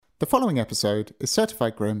The following episode is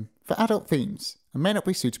certified grim for adult themes and may not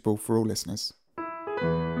be suitable for all listeners.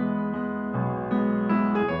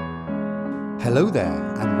 Hello there,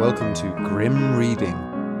 and welcome to Grim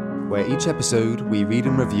Reading, where each episode we read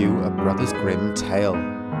and review a Brothers Grimm tale.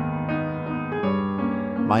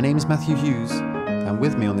 My name is Matthew Hughes, and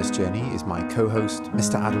with me on this journey is my co-host,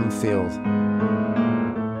 Mr. Adam Field.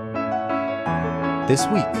 This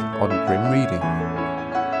week on Grim Reading,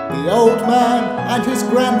 The Old Man and His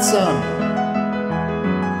Grandson.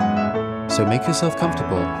 So make yourself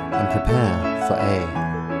comfortable and prepare for a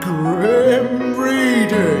Grim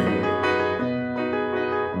Reading.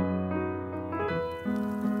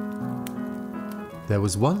 There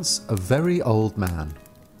was once a very old man,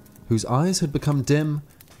 whose eyes had become dim,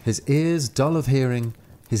 his ears dull of hearing,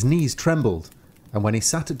 his knees trembled, and when he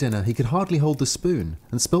sat at dinner he could hardly hold the spoon,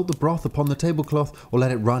 and spilt the broth upon the tablecloth or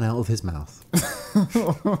let it run out of his mouth.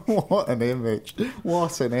 What an image.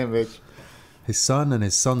 What an image. His son and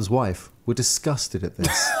his son's wife were disgusted at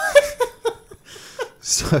this.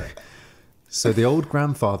 So the old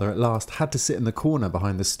grandfather at last had to sit in the corner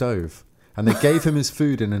behind the stove, and they gave him his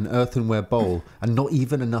food in an earthenware bowl, and not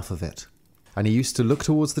even enough of it. And he used to look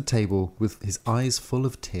towards the table with his eyes full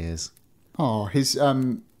of tears. Oh, his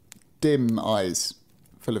dim eyes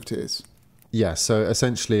full of tears. Yeah, so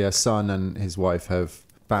essentially a son and his wife have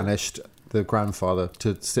banished the grandfather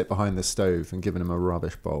to sit behind the stove and given him a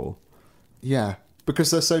rubbish bowl. Yeah, because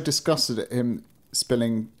they're so disgusted at him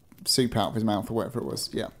spilling soup out of his mouth or whatever it was.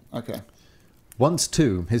 Yeah, okay. Once,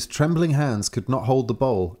 too, his trembling hands could not hold the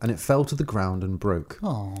bowl, and it fell to the ground and broke.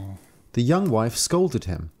 Oh. The young wife scolded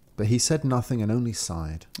him, but he said nothing and only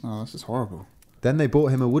sighed. Oh, this is horrible. Then they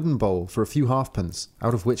bought him a wooden bowl for a few halfpence,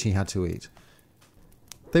 out of which he had to eat.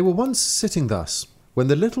 They were once sitting thus, when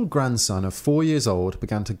the little grandson of 4 years old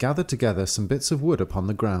began to gather together some bits of wood upon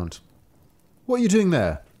the ground. "What are you doing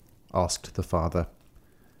there?" asked the father.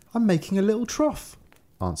 "I'm making a little trough,"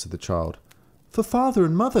 answered the child, "for father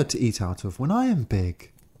and mother to eat out of when I am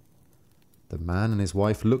big." The man and his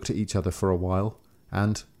wife looked at each other for a while,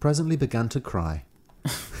 and presently began to cry.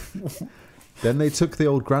 Then they took the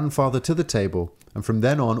old grandfather to the table, and from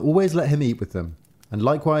then on always let him eat with them, and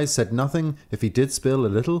likewise said nothing if he did spill a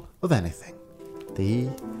little of anything. The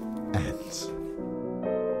end.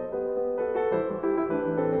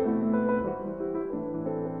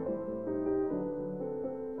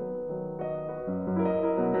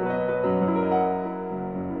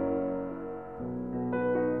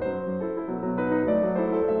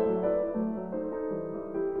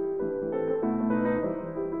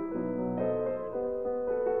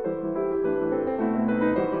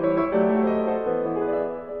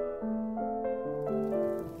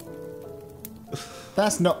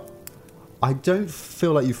 That's not... I don't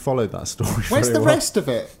feel like you followed that story Where's very the well. rest of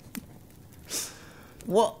it?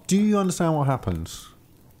 What? Do you understand what happened?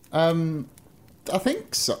 I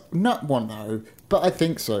think so. Not one, no, but I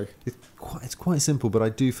think so. It's quite simple, but I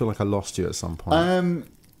do feel like I lost you at some point.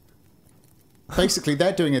 Basically,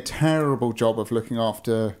 they're doing a terrible job of looking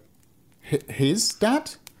after his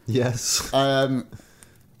dad. Yes. Yeah.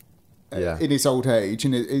 In his old age,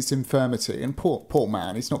 in his infirmity, and poor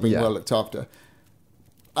man, he's not being well looked after.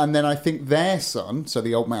 And then I think their son, so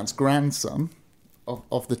the old man's grandson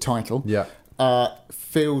of the title,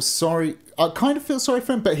 feels sorry. I kind of feel sorry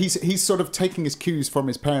for him, but he's sort of taking his cues from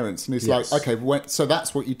his parents, and he's like, okay, so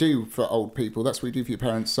that's what you do for old people. That's what you do for your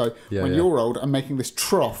parents. So when you're old, I'm making this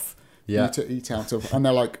trough for you to eat out of. And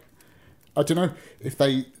they're like, I don't know if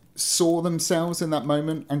they saw themselves in that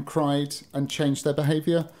moment and cried and changed their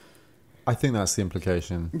behaviour. I think that's the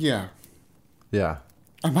implication. Yeah. Yeah.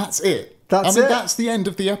 And that's it. That's it. That's the end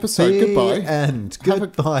of the episode. The Goodbye. End.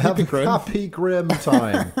 Goodbye. Have a happy grim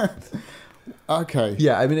time. Okay.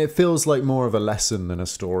 Yeah, I mean, it feels like more of a lesson than a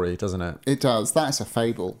story, doesn't it? It does. That's a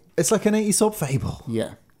fable. It's like an Aesop fable.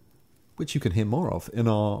 Yeah. Which you can hear more of in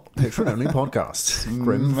our Patreon-only podcast,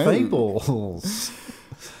 Grim Fables.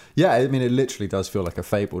 Yeah, I mean, it literally does feel like a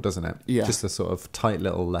fable, doesn't it? Yeah. Just a sort of tight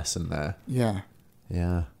little lesson there. Yeah.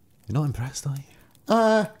 Yeah. You're not impressed, are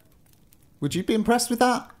you? Would you be impressed with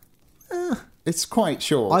that? It's quite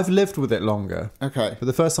short. I've lived with it longer. Okay. But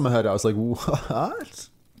the first time I heard it, I was like, what?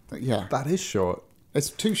 Yeah. That is short. It's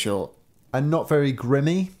too short. And not very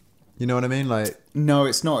grimmy. You know what I mean? Like, no,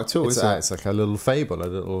 it's not at all, is it? It's like a little fable, a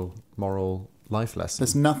little moral life lesson.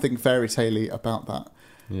 There's nothing fairy tale-y about that.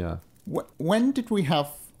 Yeah. When did we have...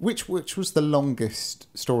 Which was the longest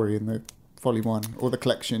story in the volume 1 or the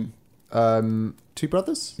collection? Two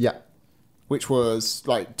Brothers? Yeah. Which was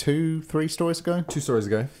like 2-3 stories ago? 2 stories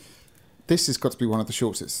ago. This has got to be one of the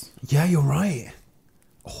shortest. Yeah, you're right.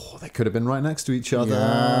 Oh, they could have been right next to each other.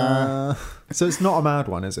 Yeah. So it's not a mad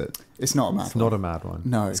one, is it? It's not a mad one. It's not a mad one.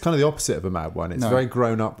 No. It's kind of the opposite of a mad one. It's a very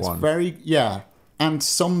grown-up one. It's very, yeah. And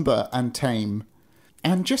somber and tame.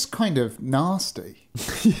 And just kind of nasty.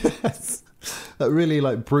 Yes. That really,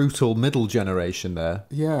 like, brutal middle generation there.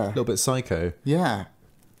 Yeah. A little bit psycho. Yeah.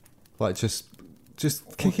 Like, just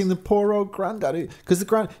kicking the poor old granddaddy. Because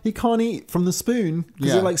he can't eat from the spoon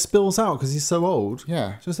because it, like, spills out because he's so old.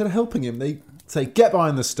 Yeah. So instead of helping him, they say, get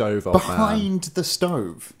behind the stove, old man. Behind the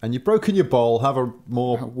stove. And you've broken your bowl. Have a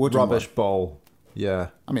more wooden rubbish bowl. Yeah.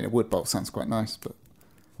 I mean, a wood bowl sounds quite nice, but...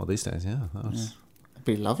 Well, these days, yeah. It'd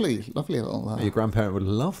be lovely little... Your grandparent would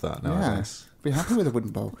love that nowadays. Yeah. Be happy with a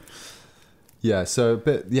wooden bowl. Yeah, so a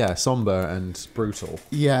bit, somber and brutal.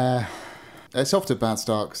 Yeah. It's off to a bad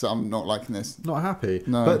start because I'm not liking this. Not happy.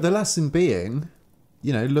 No. But the lesson being,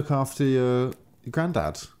 look after your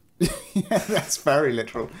granddad. Yeah, that's very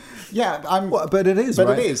literal. Yeah, but it is, But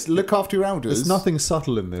right? it is. Look after your elders. There's nothing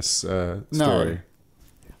subtle in this story. No.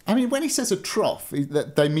 I mean, when he says a trough,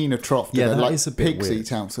 they mean a trough. Yeah, that like is a bit pigs weird.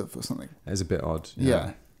 eat out of or something. It's a bit odd.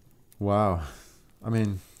 Yeah. Wow. I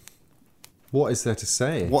mean, what is there to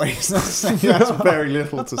say? What is there to say? That's very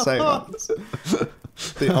little to say about this.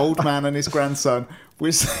 The old man and his grandson,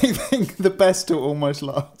 we're saving the best to almost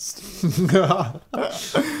last.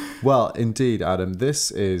 Well, indeed, Adam, this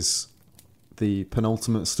is the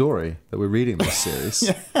penultimate story that we're reading this series.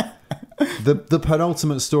 Yeah. The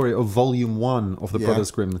penultimate story of volume 1 of the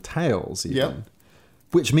Brothers Grimm Tales, even. Yep.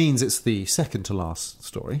 Which means it's the second to last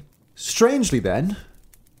story. Strangely then,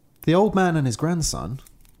 the old man and his grandson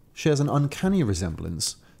shares an uncanny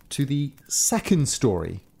resemblance to the second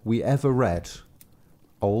story we ever read,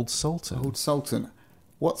 Old Sultan. Old Sultan.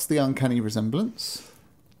 What's the uncanny resemblance?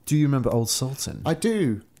 Do you remember Old Sultan? I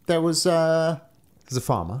do. There was There's a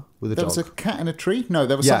farmer with a there dog. was a cat in a tree? No,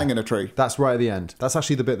 there was something in a tree. That's right at the end. That's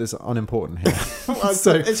actually the bit that's unimportant here. Well,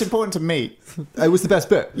 So- it's important to me. It was the best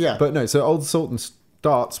bit. Yeah. But no, so Old Sultan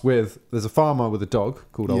starts with, there's a farmer with a dog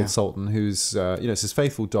called Old Yeah. Sultan who's, it's his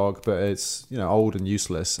faithful dog, but it's, old and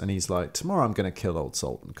useless. And he's like, tomorrow I'm going to kill Old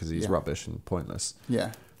Sultan because he's rubbish and pointless.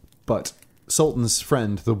 Yeah. But Sultan's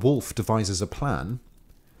friend, the wolf, devises a plan.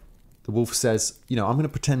 The wolf says, I'm going to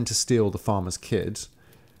pretend to steal the farmer's kid,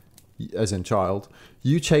 as in child.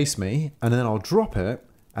 You chase me, and then I'll drop it,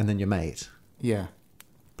 and then you're mate. Yeah.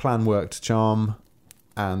 Plan worked, charm.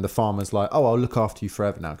 And the farmer's like, oh, I'll look after you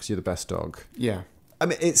forever now because you're the best dog. Yeah. I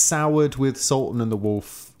mean, it's soured with Sultan and the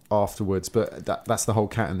wolf afterwards, but that's the whole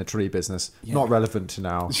cat in the tree business. Yeah. Not relevant to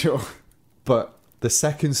now. Sure. But the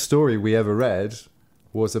second story we ever read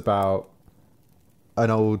was about an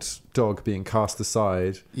old dog being cast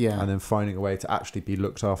aside and then finding a way to actually be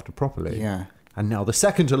looked after properly. Yeah. And now the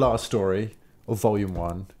second to last story of volume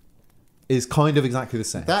 1 is kind of exactly the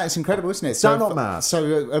same. That is incredible, isn't it? Is that not mad?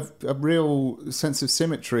 So a real sense of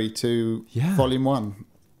symmetry to volume 1.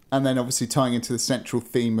 And then obviously tying into the central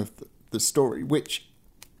theme of the story, which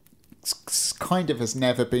kind of has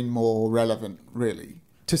never been more relevant, really,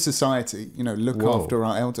 to society. Look after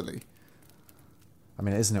our elderly. I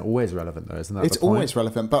mean, isn't it always relevant, though? Isn't that It's the point? always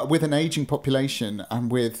relevant, but with an aging population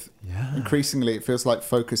and with increasingly, it feels like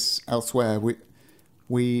focus elsewhere.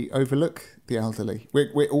 We overlook the elderly.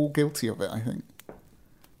 We're all guilty of it, I think.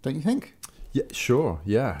 Don't you think? Yeah, sure.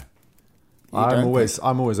 Yeah, You I'm don't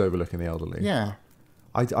always overlooking the elderly. Yeah.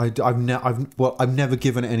 I've never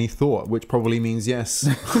given it any thought, which probably means yes,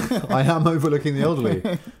 I am overlooking the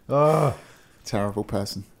elderly. Terrible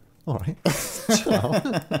person. All right,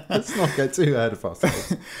 let's not get too ahead of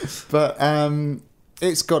ourselves. But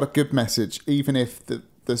it's got a good message, even if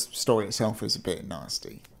the story itself is a bit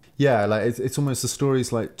nasty. Yeah, like it's almost the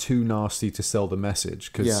story's like too nasty to sell the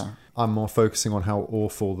message because I'm more focusing on how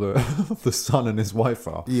awful the son and his wife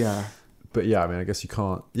are. Yeah. But yeah, I mean, I guess you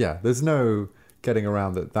can't. Yeah, there's no getting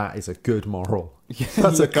around that is a good moral. Yeah,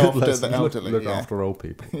 That's a look good after lesson. the elderly. Look after old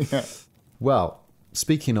people. Yeah. Well,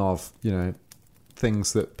 speaking of,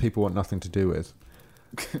 things that people want nothing to do with.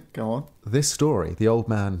 Go on. This story, The Old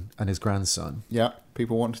Man and His Grandson. Yeah,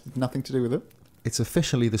 people wanted nothing to do with it. It's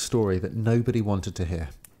officially the story that nobody wanted to hear.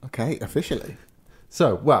 Okay, officially.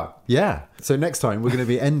 So, So next time we're going to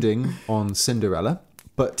be ending on Cinderella,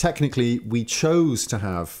 but technically we chose to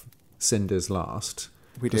have Cinder's last.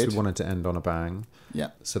 We because did. we wanted to end on a bang. Yeah.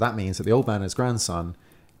 So that means that The Old Man and His Grandson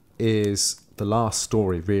is the last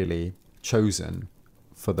story really chosen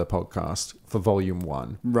for the podcast for volume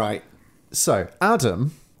 1. Right. So,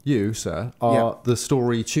 Adam, you, sir, are the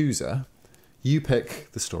story chooser. You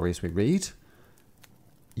pick the stories we read.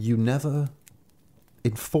 You never,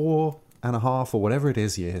 in 4.5 or whatever it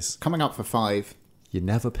is years, Coming up for 5. you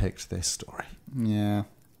never picked this story. Yeah.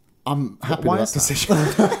 I'm happy with that decision.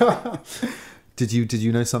 Did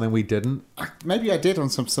you know something we didn't? Maybe I did on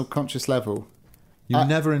some subconscious level. You're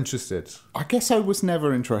never interested? I guess I was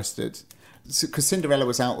never interested. Because Cinderella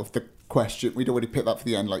was out of the question. We'd already picked that for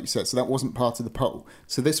the end, like you said. So that wasn't part of the poll.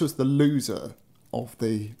 So this was the loser of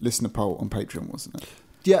the listener poll on Patreon, wasn't it?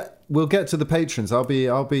 Yeah, we'll get to the patrons. I'll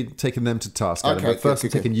be taking them to task. Okay, but first, I'm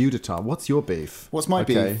taking you to task. What's your beef? What's my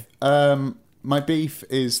beef? My beef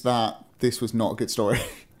is that this was not a good story.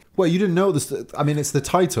 Well, you didn't know this. I mean, it's the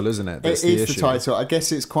title, isn't it? It is the title. I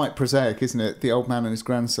guess it's quite prosaic, isn't it? The Old Man and His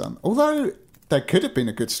Grandson. Although there could have been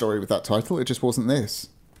a good story with that title, it just wasn't this.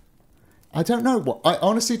 I don't know. I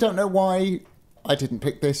honestly don't know why I didn't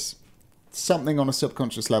pick this. Something on a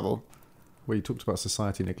subconscious level. Well, you talked about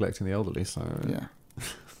society neglecting the elderly, so yeah.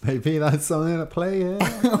 Maybe that's something at play here.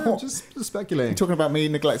 I'm just speculating. You're talking about me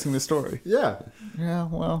neglecting the story? Yeah. Yeah,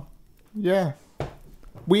 well, yeah.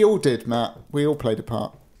 We all did, Matt. We all played a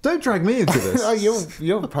part. Don't drag me into this. Oh,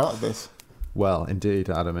 you're a part of this. Well, indeed,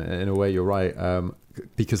 Adam. In a way, you're right.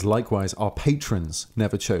 Because likewise, our patrons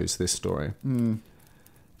never chose this story.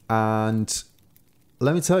 And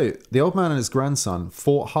let me tell you, the Old Man and His Grandson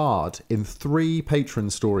fought hard in 3 patron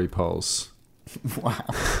story polls. Wow.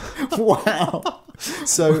 Wow.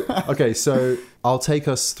 So I'll take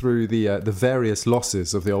us through the various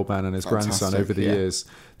losses of the Old Man and His Grandson over the years.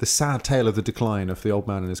 The sad tale of the decline of the Old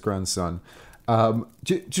Man and His Grandson.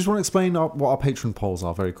 Just want to explain what our patron polls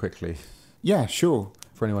are very quickly? Yeah, sure.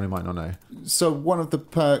 For anyone who might not know. So one of the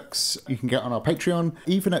perks you can get on our Patreon,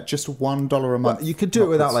 even at just $1 a month. Well, you could do it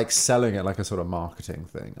without like selling it like a sort of marketing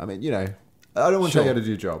thing. I mean, I don't want to tell you how to do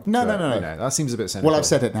your job. No. That seems a bit cynical. Well, I've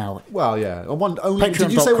said it now. Well, yeah.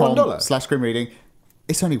 Did you say $1? /Grim Reading.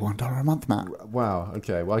 It's only $1 a month, Matt. Wow.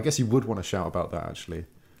 Okay. Well, I guess you would want to shout about that, actually.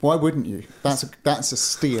 Why wouldn't you? That's a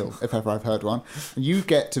steal, if ever I've heard one. You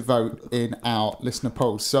get to vote in our listener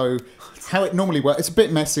polls. So how it normally works, it's a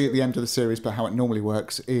bit messy at the end of the series, but how it normally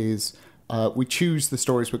works is we choose the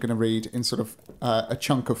stories we're going to read in sort of a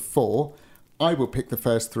chunk of 4. I will pick the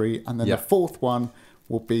first 3, and then the 4th one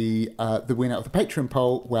will be the winner of the Patreon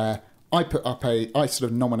poll, where I put up I sort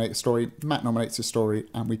of nominate a story, Matt nominates a story,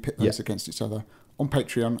 and we pit those against each other on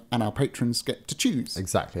Patreon, and our patrons get to choose.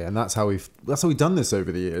 Exactly, and that's how we've done this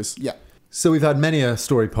over the years. Yeah. So we've had many a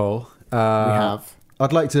story poll. We have.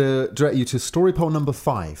 I'd like to direct you to story poll number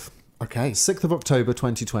 5. Okay. 6th of October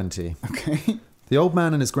 2020. Okay. The Old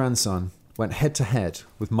Man and His Grandson went head to head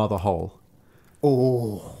with Mother Hole.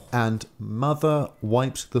 Oh. And Mother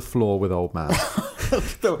wiped the floor with Old Man.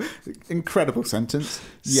 Incredible sentence.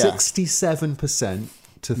 Yeah. 67%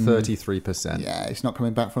 to 33%. Yeah, it's not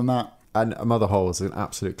coming back from that. And Mother Hole is an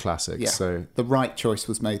absolute classic. Yeah. So the right choice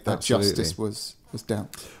was made. That justice was done.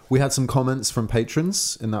 We had some comments from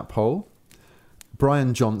patrons in that poll.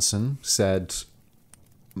 Brian Johnson said,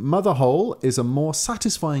 Mother Hole is a more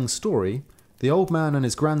satisfying story. The Old Man and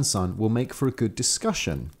His Grandson will make for a good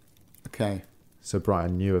discussion. Okay. So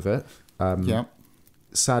Brian knew of it. Yeah.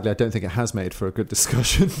 Sadly, I don't think it has made for a good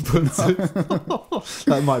discussion, but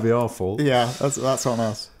that might be our fault. Yeah, that's on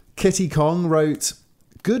us. Kitty Kong wrote,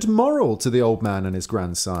 good moral to the Old Man and His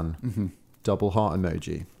Grandson. Mm-hmm. Double heart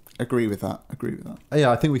emoji. Agree with that.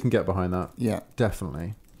 Yeah, I think we can get behind that. Yeah.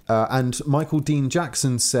 Definitely. And Michael Dean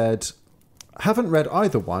Jackson said, haven't read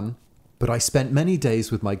either one, but I spent many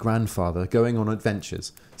days with my grandfather going on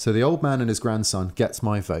adventures. So the Old Man and His Grandson gets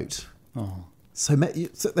my vote. Oh. So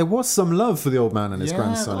there was some love for the Old Man and his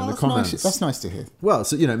grandson in the comments. Nice. That's nice to hear. Well,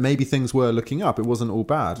 so, maybe things were looking up. It wasn't all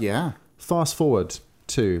bad. Yeah. Fast forward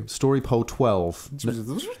to story poll 12,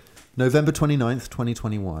 November 29th,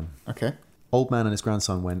 2021. Okay. Old Man and His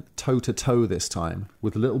Grandson went toe-to-toe this time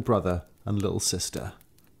with little brother and little sister.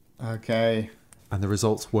 Okay. And the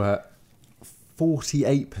results were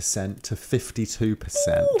 48% to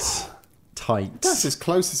 52%. Ooh. Tight. That's as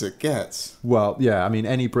close as it gets. Well, yeah, I mean,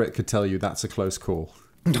 any Brit could tell you that's a close call.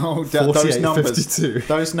 No, those numbers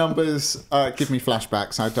give me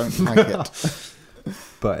flashbacks. I don't like it.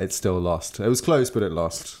 But it still lost. It was close, but it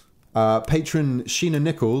lost. Patron Sheena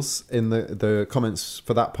Nichols, in the comments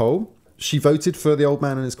for that poll, she voted for the Old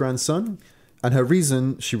Man and His Grandson. And her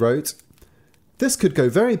reason, she wrote, this could go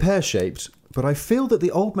very pear-shaped, but I feel that the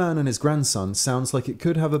Old Man and His Grandson sounds like it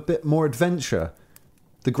could have a bit more adventure.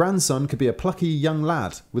 The grandson could be a plucky young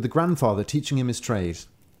lad with the grandfather teaching him his trade.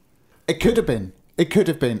 It could have been.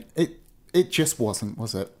 It just wasn't,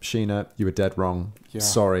 was it? Sheena, you were dead wrong. Yeah.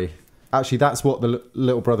 Sorry. Actually, that's what the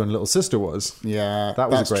little brother and little sister was. Yeah,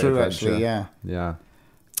 that was that's a great true, adventure. Actually, yeah. Yeah.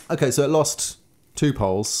 Okay, so it lost 2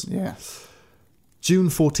 polls. Yeah. June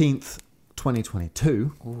 14th,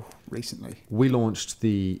 2022. Ooh, recently. We launched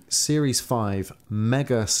the Series 5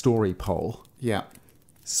 Mega Story Poll. Yeah.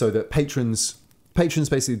 so that patrons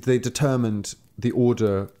basically, they determined the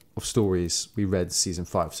order of stories we read season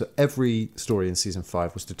 5. So every story in season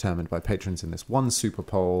 5 was determined by patrons in this one super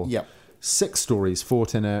poll. Yep. 6 stories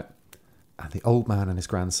fought in it, and the old man and his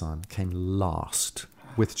grandson came last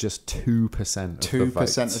with just 2% of the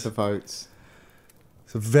votes. 2% of the votes.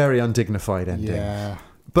 It's a very undignified ending. Yeah.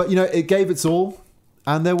 But, it gave its all,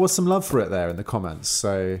 and there was some love for it there in the comments.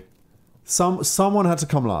 So someone had to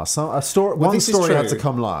come last. One story had to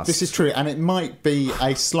come last. This is true, and it might be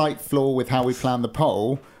a slight flaw with how we plan the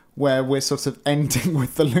poll, where we're sort of ending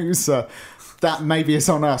with the loser. That maybe is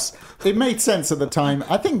on us. It made sense at the time.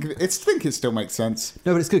 I think it still makes sense.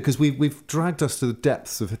 No, but it's good because we've dragged us to the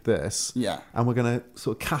depths of this. Yeah. And we're going to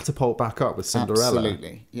sort of catapult back up with Cinderella.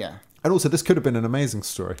 Absolutely, yeah. And also, this could have been an amazing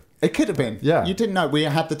story. It could have been. Yeah. You didn't know. We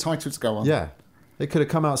had the title to go on. Yeah. It could have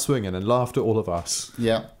come out swinging and laughed at all of us.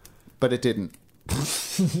 Yeah. But it didn't.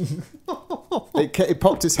 It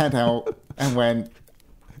popped its head out and went...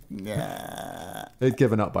 Yeah. It'd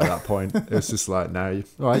given up by that point. It was just like, no.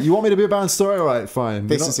 All right, you want me to be a bad story? All right, fine.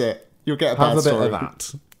 This is it. You'll get a bad story. Have a bit of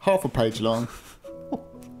that. Half a page long.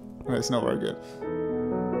 And it's not very good.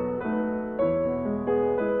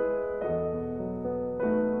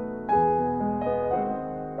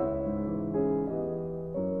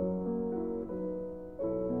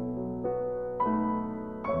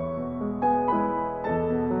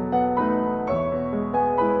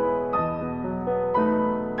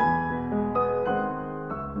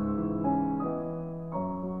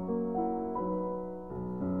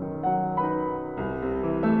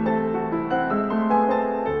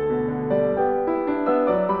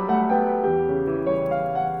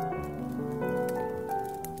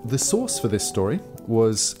 The source for this story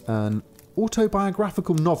was an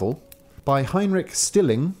autobiographical novel by Heinrich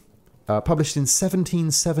Stilling, published in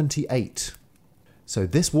 1778. So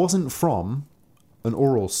this wasn't from an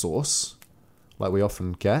oral source, like we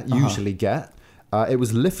often usually get. It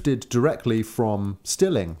was lifted directly from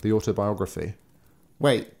Stilling, the autobiography.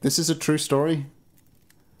 Wait, this is a true story?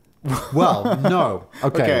 Well, no.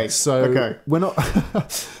 Okay. We're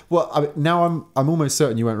not... Well, now I'm almost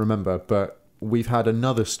certain you won't remember, but we've had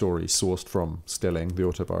another story sourced from Stilling, the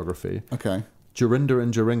autobiography. Okay. Jorinda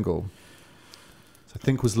and Joringel. I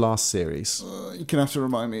think was last series. You're going to have to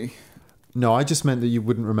remind me. No, I just meant that you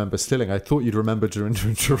wouldn't remember Stilling. I thought you'd remember Jorinda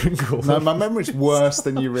and Joringel. No, my memory's worse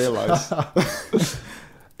than you realise.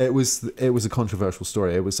 It was a controversial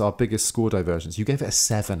story. It was our biggest score divergence. You gave it a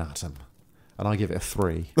 7, Adam, and I give it a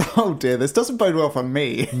 3. Oh dear, this doesn't bode well for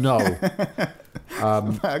me. No.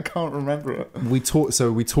 I can't remember it. We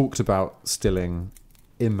talked about Stilling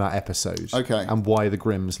in that episode. Okay. And why the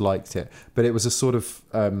Grimms liked it. But it was a sort of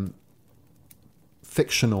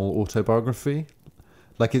fictional autobiography.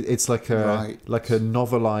 Like it's like a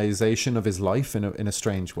novelization of his life in a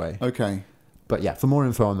strange way. Okay. But yeah, for more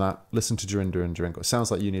info on that, listen to Jorinda and Joringel. It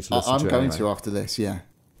sounds like you need to listen to it. I'm going anyway. to after this, yeah.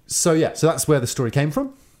 So that's where the story came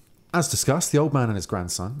from. As discussed, the old man and his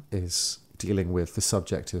grandson is dealing with the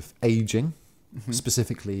subject of aging,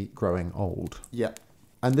 specifically growing old. Yeah.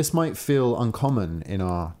 And this might feel uncommon in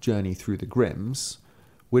our journey through the Grimms.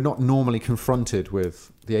 We're not normally confronted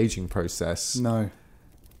with the aging process. No.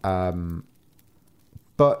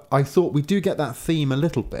 But I thought we do get that theme a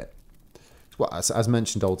little bit. Well, as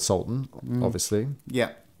mentioned, Old Sultan, obviously.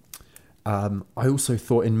 Yeah. I also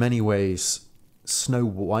thought in many ways Snow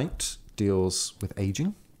White deals with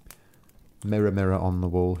aging. Mirror, mirror on the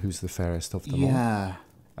wall, who's the fairest of them all? Yeah.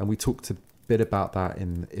 And we talked a bit about that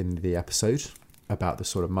in the episode, about the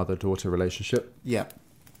sort of mother-daughter relationship. Yeah.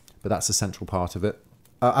 But that's a central part of it.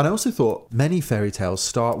 And I also thought many fairy tales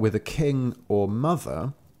start with a king or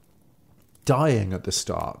mother dying at the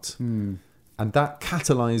start. And that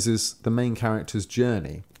catalyzes the main character's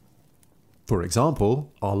journey. For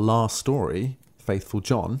example, our last story, Faithful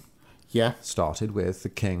John, started with the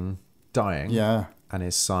king dying. Yeah. And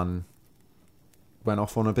his son went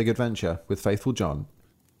off on a big adventure with Faithful John.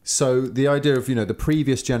 So the idea of, the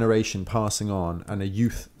previous generation passing on and a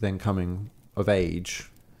youth then coming of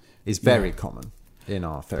age is very common in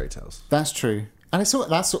our fairy tales. That's true. And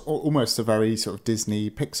that's almost a very sort of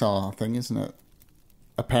Disney Pixar thing, isn't it?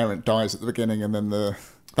 A parent dies at the beginning and then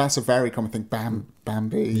that's a very common thing.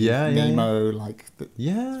 Bambi, Nemo,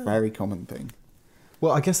 very common thing.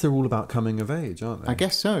 Well, I guess they're all about coming of age, aren't they? I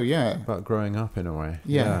guess so, yeah. About growing up in a way.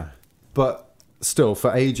 Yeah. But still,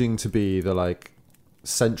 for aging to be the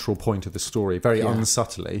central point of the story, very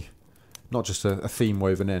unsubtly, not just a theme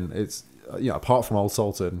woven in, it's apart from Old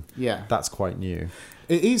Sultan, that's quite new.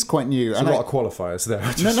 It is quite new. There's a lot of qualifiers there.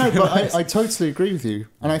 No, but I totally agree with you.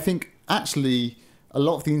 And I think actually a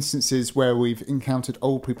lot of the instances where we've encountered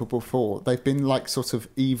old people before, they've been like sort of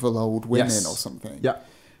evil old women or something. Yeah.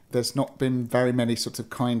 There's not been very many sort of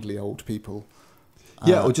kindly old people.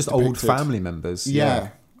 Or just depicted. old family members. Yeah.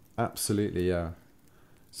 Absolutely, yeah.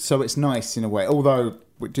 So it's nice in a way, although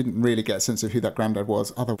we didn't really get a sense of who that granddad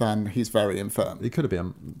was, other than he's very infirm. He could have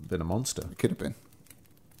been a monster. He could have been.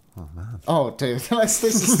 Oh, man. Oh, dude. This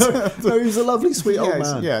is... No, he was a lovely, sweet old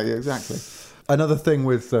man. Yeah, exactly. Another thing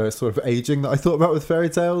with sort of aging that I thought about with fairy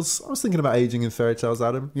tales, I was thinking about aging in fairy tales,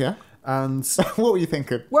 Adam. Yeah? And... What were you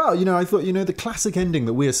thinking? Well, I thought, the classic ending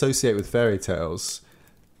that we associate with fairy tales,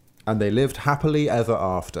 and they lived happily ever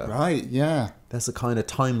after. Right, yeah. There's a kind of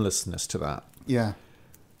timelessness to that. Yeah.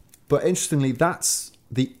 But interestingly, that's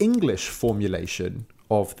the English formulation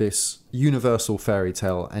of this universal fairy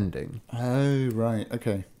tale ending. Oh, right,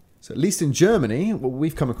 okay. So at least in Germany, what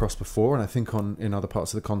we've come across before, and I think in other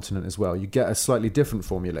parts of the continent as well, you get a slightly different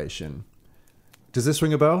formulation. Does this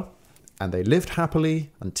ring a bell? And they lived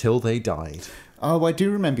happily until they died. Oh, I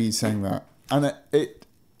do remember you saying that. And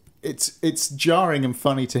it's jarring and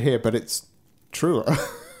funny to hear, but it's truer.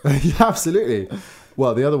 Yeah, absolutely.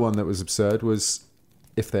 Well, the other one that was absurd was,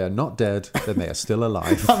 if they are not dead, then they are still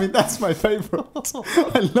alive. I mean, that's my favourite.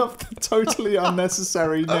 I love the totally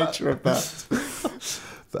unnecessary nature of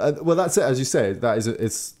that. Well, that's it. As you say,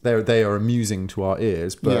 they are amusing to our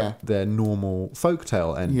ears, but they're normal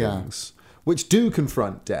folktale endings, which do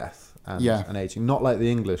confront death and aging, not like the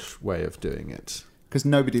English way of doing it. Because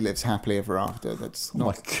nobody lives happily ever after. That's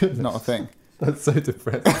not a thing. That's so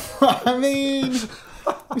depressing. I mean,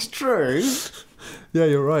 it's true. Yeah,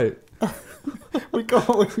 you're right. we got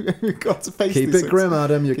to face Keep this. It grim,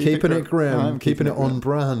 Adam. You're keeping it grim. I'm keeping it on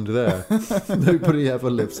brand there. Nobody ever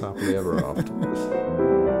lives happily ever after.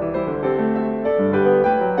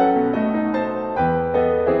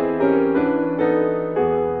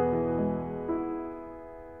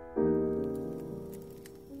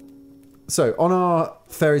 So, on our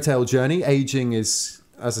fairy tale journey, aging is,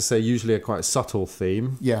 as I say, usually a quite subtle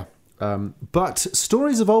theme. Yeah. But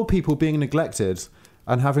stories of old people being neglected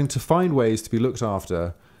and having to find ways to be looked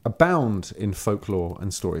after abound in folklore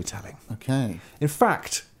and storytelling. Okay. In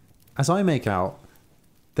fact, as I make out,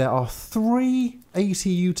 there are 3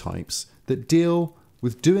 ATU types that deal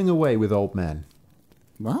with doing away with old men.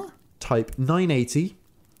 What? Type 980,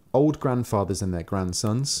 old grandfathers and their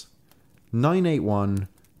grandsons. 981,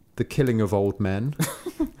 the killing of old men.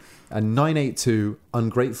 And 982,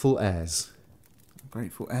 ungrateful heirs.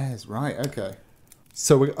 Ungrateful heirs, right, okay.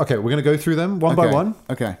 So, we're going to go through them one by one.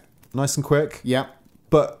 Okay. Nice and quick. Yeah.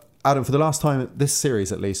 But, Adam, for the last time, this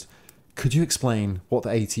series at least, could you explain what the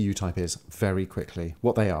ATU type is very quickly?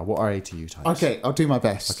 What they are? What are ATU types? Okay, I'll do my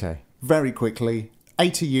best. Okay. Very quickly.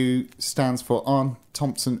 ATU stands for Arne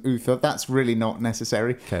Thompson Uther. That's really not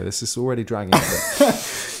necessary. Okay, this is already dragging a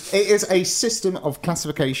bit. It is a system of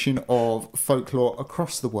classification of folklore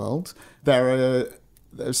across the world. There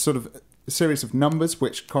are sort of a series of numbers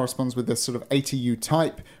which corresponds with the sort of ATU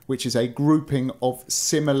type, which is a grouping of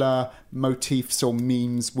similar motifs or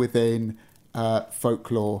memes within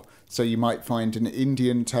folklore. So you might find an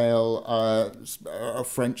Indian tale, a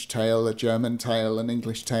French tale, a German tale, an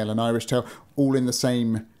English tale, an Irish tale, all in the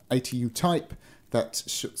same ATU type that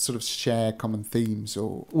sort of share common themes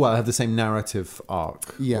or have the same narrative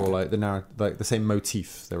arc, or like the same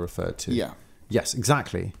motif they're referred to. Yeah. Yes,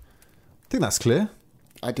 exactly. I think that's clear.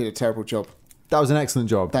 I did a terrible job. That was an excellent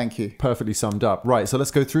job. Thank you. Perfectly summed up. Right, so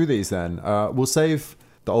let's go through these then. We'll save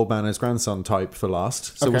the old man and his grandson type for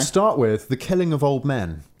last. So we'll start with the killing of old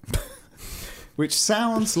men. Which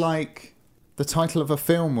sounds like the title of a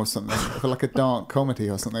film or something, or like a dark comedy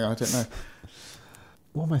or something, I don't know.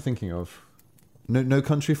 What am I thinking of? No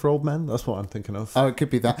Country for Old Men? That's what I'm thinking of. Oh, it could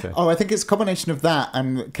be that. Okay. Oh, I think it's a combination of that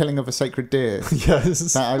and Killing of a Sacred Deer.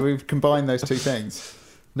 Yes. We've combined those two things.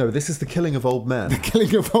 No, this is The Killing of Old Men. The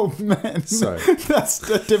Killing of Old Men. So that's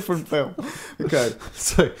a different film. Okay.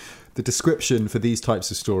 So the description for these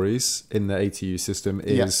types of stories in the ATU system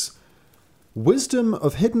is... Wisdom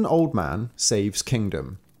of hidden old man saves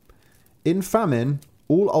kingdom. In famine,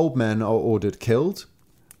 all old men are ordered killed.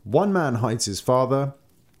 One man hides his father.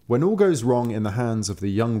 When all goes wrong in the hands of the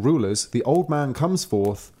young rulers, the old man comes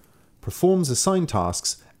forth, performs assigned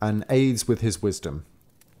tasks, and aids with his wisdom.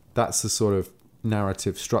 That's the sort of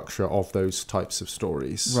narrative structure of those types of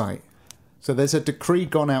stories. Right. So there's a decree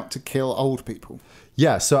gone out to kill old people.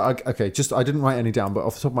 Yeah, so, I didn't write any down, but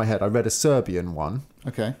off the top of my head, I read a Serbian one.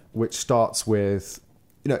 Okay. Which starts with,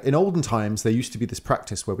 in olden times, there used to be this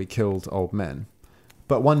practice where we killed old men.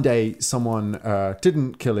 But one day, someone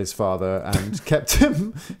didn't kill his father and kept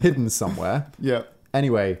him hidden somewhere. Yeah.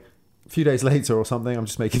 Anyway, a few days later or something, I'm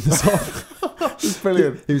just making this up. It's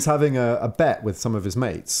brilliant. He was having a bet with some of his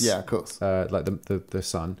mates. Yeah, of course. Like the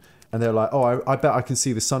son. And they were like, oh, I bet I can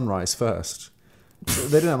see the sunrise first. They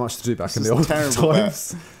didn't have much to do back in the old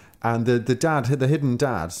times. And the hidden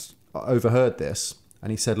dad overheard this.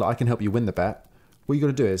 And he said, like, I can help you win the bet. What you got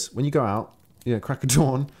to do is, when you go out, crack of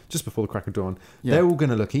dawn, just before the crack of dawn, they're all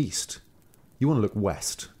going to look east. You want to look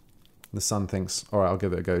west. And the son thinks, all right, I'll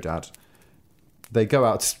give it a go, Dad. They go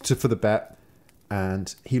out for the bet,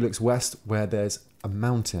 and he looks west where there's a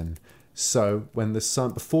mountain. So when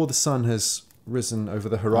before the sun has risen over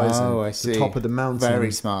the horizon, the top of the mountain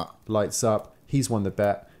very smart lights up. He's won the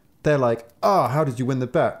bet. They're like, oh, how did you win the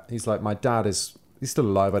bet? He's like, my dad he's still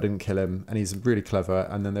alive. I didn't kill him. And he's really clever.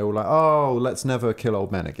 And then they're all like, oh, let's never kill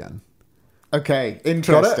old men again. Okay,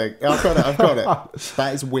 interesting. I've got it.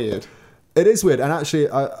 That is weird. It is weird. And actually,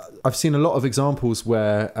 I've seen a lot of examples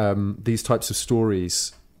where these types of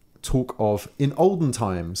stories talk of, in olden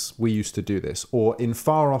times, we used to do this. Or in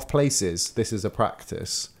far off places, this is a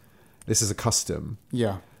practice. This is a custom.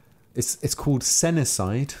 Yeah. It's called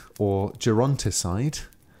senicide or geronticide,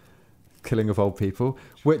 killing of old people,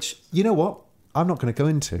 which, you know what? I'm not going to go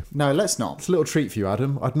into. No, let's not. It's a little treat for you,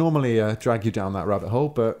 Adam. I'd normally drag you down that rabbit hole,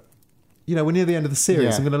 but, we're near the end of the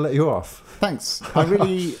series. I'm going to let you off. Thanks. I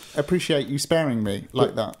really appreciate you sparing me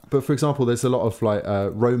that. But for example, there's a lot of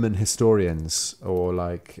Roman historians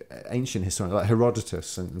or ancient historians, like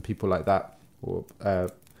Herodotus and people like that, or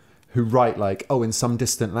who write in some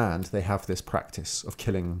distant land, they have this practice of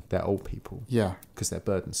killing their old people. Yeah. Because they're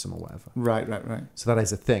burdensome or whatever. Right. So that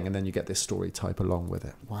is a thing. And then you get this story type along with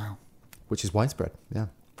it. Wow. Which is widespread. Yeah.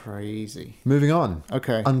 Crazy. Moving on.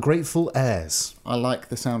 Okay. Ungrateful heirs. I like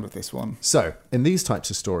the sound of this one. So, in these types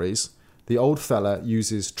of stories, the old fella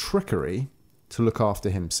uses trickery to look after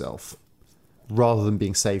himself rather than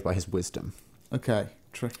being saved by his wisdom. Okay.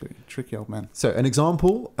 Tricky old man. So, an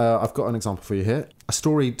example, I've got an example for you here. A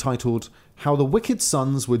story titled, How the Wicked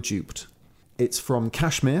Sons Were Duped. It's from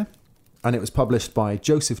Kashmir, and it was published by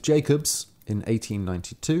Joseph Jacobs in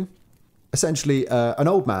 1892. Essentially, an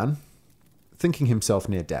old man, thinking himself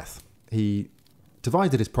near death, he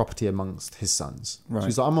divided his property amongst his sons. Right. So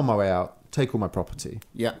he's like, I'm on my way out, take all my property.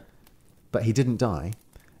 Yeah. But he didn't die,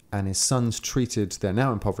 and his sons treated their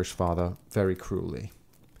now impoverished father very cruelly,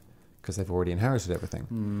 because they've already inherited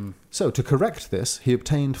everything. So to correct this, he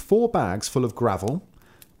obtained 4 bags full of gravel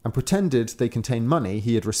and pretended they contained money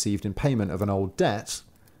he had received in payment of an old debt.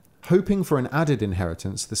 Hoping for an added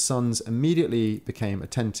inheritance, the sons immediately became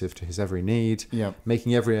attentive to his every need,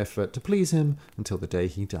 making every effort to please him until the day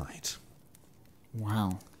he died.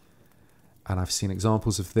 Wow. And I've seen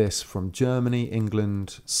examples of this from Germany,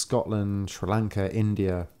 England, Scotland, Sri Lanka,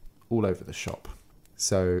 India, all over the shop.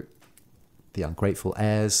 So the ungrateful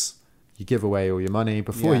heirs, you give away all your money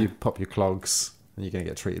before you pop your clogs, and you're going to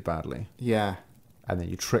get treated badly. Yeah. And then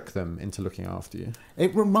you trick them into looking after you.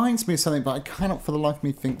 It reminds me of something, but I cannot for the life of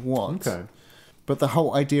me think what. Okay. But the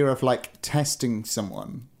whole idea of testing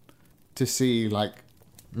someone to see they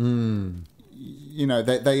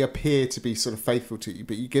appear to be sort of faithful to you,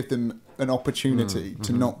 but you give them an opportunity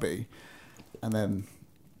to not be, and then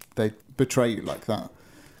they betray you like that.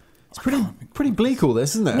 It's pretty bleak, all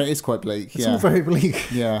this, isn't it? It is quite bleak. It's all very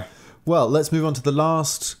bleak. Yeah. Well, let's move on to the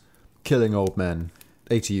last killing old men,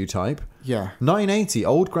 ATU type. Yeah. 980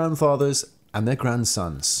 old grandfathers and their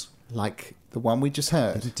grandsons. Like the one we just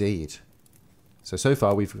heard. Indeed. So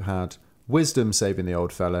far we've had wisdom saving the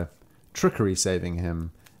old fella, trickery saving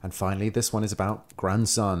him, and finally this one is about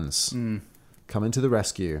grandsons coming to the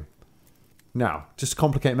rescue. Now, just to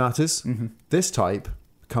complicate matters, this type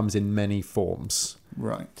comes in many forms.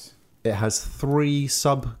 Right. It has 3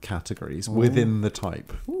 subcategories within the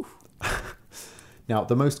type. Now,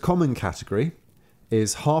 the most common category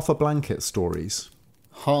is half a blanket stories.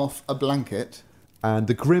 Half a blanket? And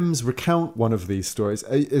the Grimms recount one of these stories.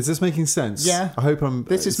 Is this making sense? Yeah. I hope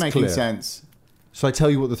This is making sense. Shall I tell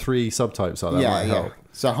you what the 3 subtypes are? That might help.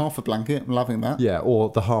 So half a blanket, I'm loving that. Yeah, or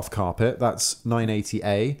the half carpet. That's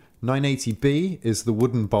 980A. 980B is the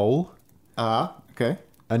wooden bowl. Okay.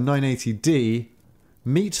 And 980D,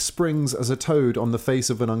 meat springs as a toad on the face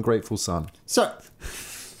of an ungrateful son. So...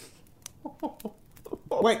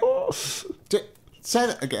 Wait. Say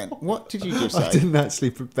that again. What did you just say? I didn't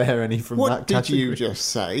actually prepare any from that category. What did you just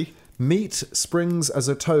say? Meat springs as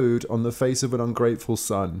a toad on the face of an ungrateful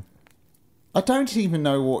son. I don't even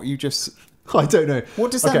know what you just... I don't know.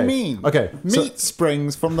 What does that mean? Okay. Meat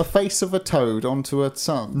springs from the face of a toad onto a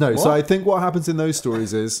son. No, so I think what happens in those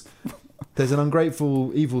stories is there's an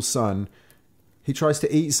ungrateful, evil son. He tries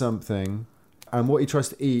to eat something, and what he tries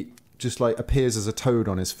to eat just appears as a toad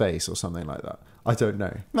on his face or something like that. I don't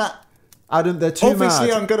know. Adam, they're too Obviously,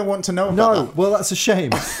 mad. I'm going to want to know about that. Well, that's a shame.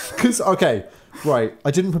 Because, okay, right,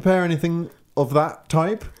 I didn't prepare anything of that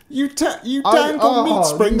type. You dangle meat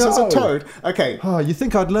springs as a toad. Okay. Oh, you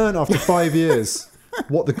think I'd learn after 5 years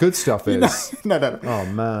what the good stuff is? No. Oh,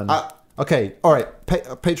 man. Okay, all right.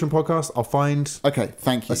 Patreon podcast, I'll find a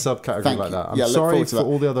subcategory like that. I'm sorry for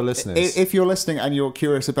all the other listeners. If you're listening and you're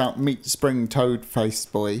curious about meat spring toad face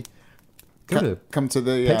boy, come to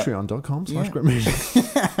the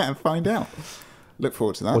patreon.com/grimreading. Find out. Look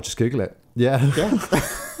forward to that. Or just Google it. Yeah.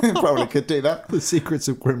 Probably could do that. The secrets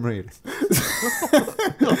of grim reading.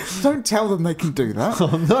 Don't tell them they can do that.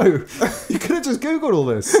 Oh, no. You could have just Googled all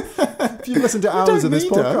this. If you listen to hours of this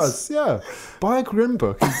podcast, buy a grim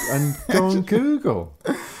book and go on Google.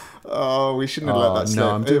 Oh, we shouldn't have let that slip.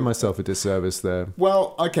 No, I'm doing myself a disservice there.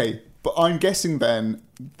 Well, okay. But I'm guessing then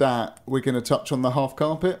that we're going to touch on the half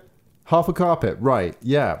carpet. Half a carpet, right,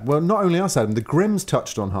 yeah. Well, not only us, Adam, the Grimms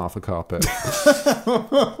touched on half a carpet.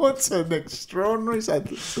 What's an extraordinary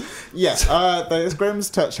sentence. Yes, the Grimms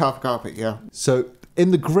touched half a carpet, yeah. So,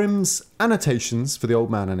 in the Grimms' annotations for The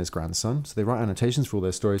Old Man and His Grandson, so they write annotations for all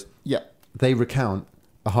their stories, they recount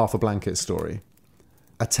a half a blanket story,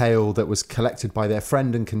 a tale that was collected by their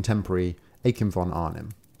friend and contemporary Achim von Arnim.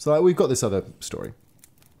 So we've got this other story.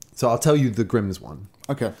 So I'll tell you the Grimms one.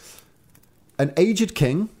 Okay. An aged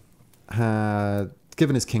king had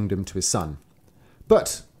given his kingdom to his son.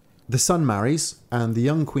 But the son marries, and the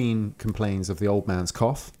young queen complains of the old man's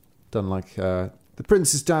cough, done like the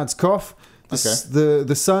prince's dad's cough.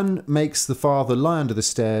 The son makes the father lie under the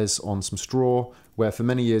stairs on some straw, where for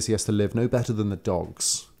many years he has to live no better than the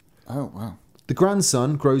dogs. Oh, wow. The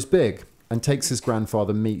grandson grows big and takes his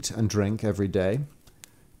grandfather meat and drink every day.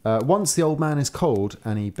 Once the old man is cold,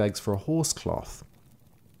 and he begs for a horse cloth.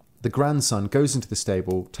 The grandson goes into the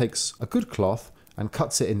stable, takes a good cloth, and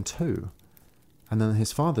cuts it in two. And then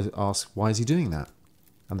his father asks, why is he doing that?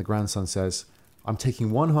 And the grandson says, I'm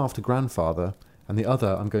taking one half to grandfather, and the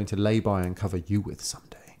other I'm going to lay by and cover you with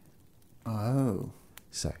someday. Oh.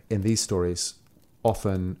 So, in these stories,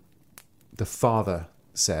 often the father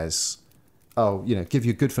says, give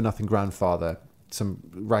your good-for-nothing grandfather some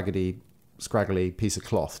raggedy, scraggly piece of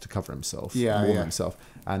cloth to cover himself, warm himself.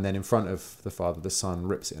 And then in front of the father, the son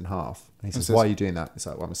rips it in half. And he says, why are you doing that? It's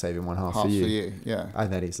like, well, I'm saving one half for you. Yeah.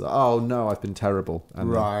 And then he's like, oh, no, I've been terrible.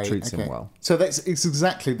 And then treats him well. So it's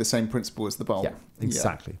exactly the same principle as the bowl. Yeah,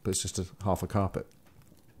 exactly. But it's just half a carpet.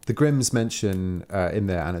 The Grimms mention in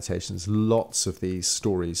their annotations lots of these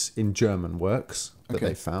stories in German works that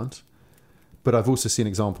they found. But I've also seen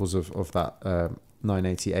examples of that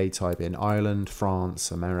 980A type in Ireland,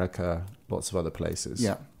 France, America, lots of other places.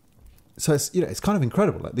 Yeah. So it's kind of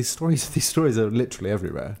incredible. Like these stories are literally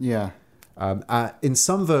everywhere. Yeah. In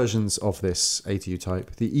some versions of this ATU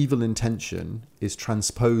type, the evil intention is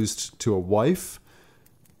transposed to a wife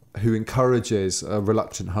who encourages a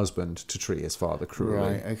reluctant husband to treat his father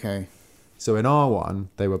cruelly. Right. Okay. So in our one,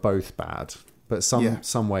 they were both bad, but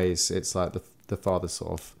some ways it's like the father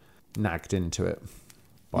sort of nagged into it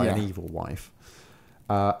by an evil wife.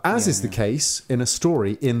 As is the case in a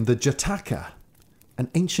story in the Jataka, an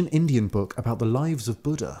ancient Indian book about the lives of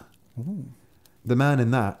Buddha. Ooh. The man in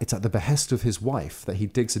that, it's at the behest of his wife that he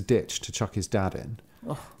digs a ditch to chuck his dad in.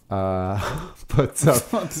 Oh.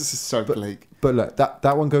 This is so bleak. But look,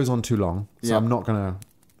 that one goes on too long, so I'm not going to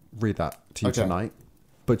read that to you tonight.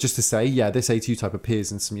 But just to say, this ATU type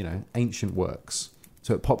appears in some, ancient works.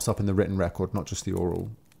 So it pops up in the written record, not just the oral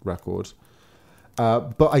record.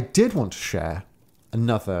 But I did want to share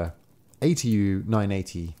another ATU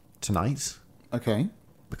 980 tonight. Okay.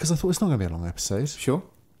 Because I thought it's not going to be a long episode. Sure.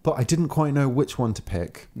 But I didn't quite know which one to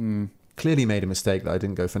pick. Clearly made a mistake that I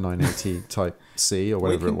didn't go for 980 type C or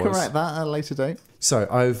whatever it was. We can correct that at a later date. So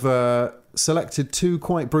I've selected two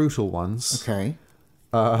quite brutal ones. Okay.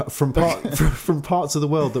 From parts of the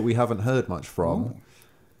world that we haven't heard much from. Oh.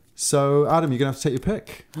 So Adam, you're going to have to take your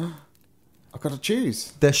pick. I've got to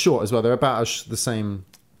choose. They're short as well. They're about the same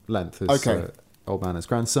length as Old Man and His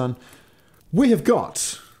Grandson. We have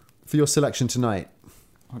got, for your selection tonight...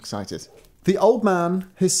 I'm excited. The Old Man,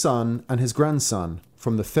 His Son, and His Grandson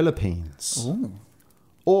from the Philippines. Ooh.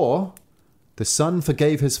 Or The Son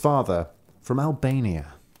Forgave His Father from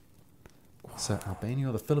Albania. So Albania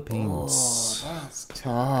or the Philippines? Oh, that's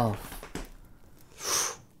tough.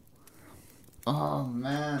 Oh,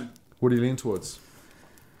 man. What do you lean towards?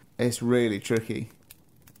 It's really tricky.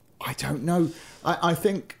 I don't know. I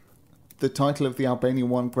think the title of the Albanian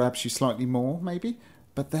one grabs you slightly more, maybe.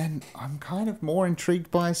 But then I'm kind of more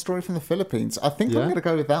intrigued by a story from the Philippines. I think I'm going to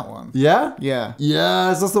go with that one. Yeah? Yeah.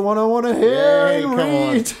 Yes, that's the one I want to hear.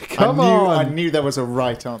 Yay, come on. I knew there was a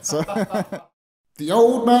right answer. The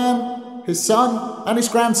Old Man his son, and his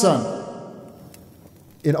grandson.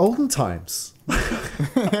 In olden times.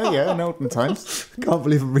 Yeah, in olden times. Can't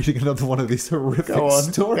believe I'm reading another one of these horrific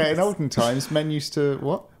stories. Yeah, in olden times, men used to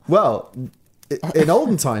what? Well, in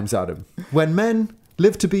olden times, Adam, when men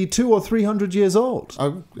lived to be 200 or 300 years old,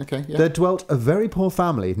 there dwelt a very poor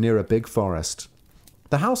family near a big forest.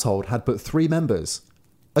 The household had but 3 members: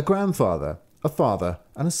 a grandfather, a father,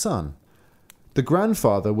 and a son. The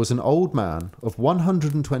grandfather was an old man of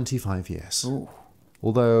 125 years. Ooh.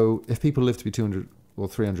 Although, if people live to be 200 or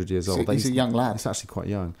 300 years old, he's a young lad. He's actually quite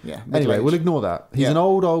young. Yeah. Anyway, we'll ignore that. He's an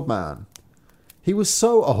old man. He was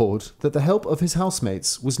so old that the help of his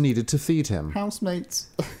housemates was needed to feed him. Housemates.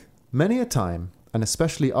 Many a time, and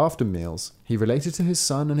especially after meals, he related to his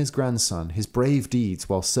son and his grandson his brave deeds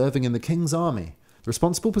while serving in the king's army,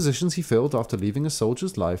 responsible positions he filled after leaving a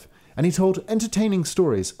soldier's life, and he told entertaining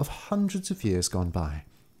stories of hundreds of years gone by.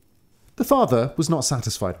 The father was not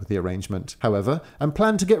satisfied with the arrangement, however, and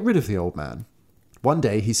planned to get rid of the old man. One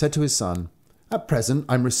day he said to his son, "At present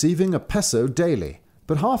I'm receiving a peso daily,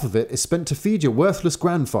 but half of it is spent to feed your worthless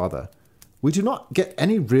grandfather. We do not get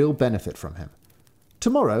any real benefit from him.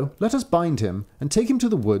 Tomorrow let us bind him and take him to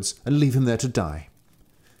the woods and leave him there to die."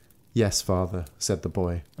 "Yes, father," said the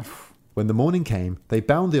boy. When the morning came, they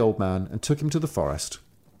bound the old man and took him to the forest.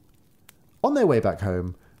 On their way back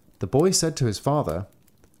home, the boy said to his father,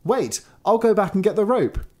 "Wait, I'll go back and get the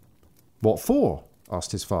rope." "What for?"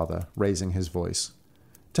 asked his father, raising his voice.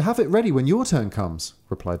 "To have it ready when your turn comes,"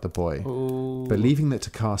 replied the boy, believing that to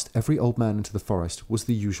cast every old man into the forest was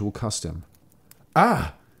the usual custom.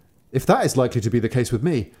 "Ah, if that is likely to be the case with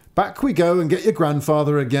me, back we go and get your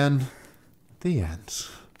grandfather again." The end.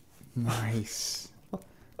 Nice.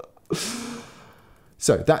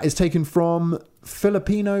 So that is taken from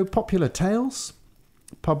Filipino Popular Tales,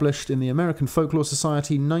 published in the American Folklore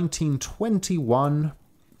Society 1921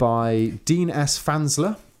 by Dean S.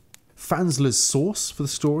 Fansler. Fansler's source for the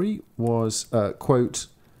story was, quote,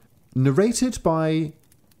 narrated by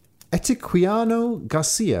Etiquiano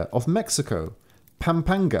Garcia of Mexico,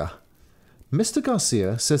 Pampanga. Mr.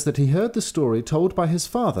 Garcia says that he heard the story told by his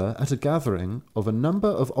father at a gathering of a number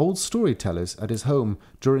of old storytellers at his home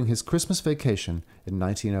during his Christmas vacation in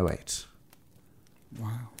 1908.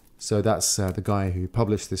 Wow. So that's the guy who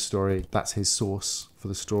published this story. That's his source for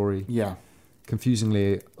the story. Yeah.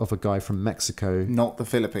 Confusingly, of a guy from Mexico. Not the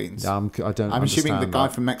Philippines. I don't I'm assuming the guy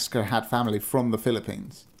that. from Mexico had family from the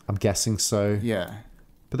Philippines. I'm guessing so. Yeah.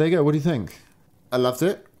 But there you go. What do you think? I loved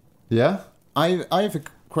it. Yeah? I have a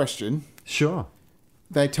question. Sure.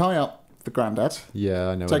 They tie up the granddad. Yeah,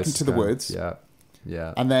 I know. Take him to the woods. Yeah.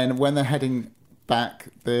 Yeah. And then when they're heading back,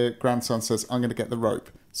 the grandson says, "I'm going to get the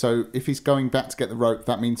rope." So if he's going back to get the rope,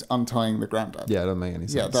 that means untying the granddad. Yeah, it don't make any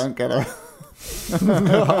sense. Yeah, don't get her.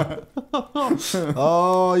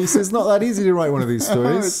 Oh, you see, it's not that easy to write one of these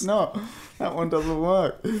stories. No, it's not. That one doesn't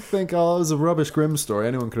work. You think, oh, it was a rubbish Grimm story.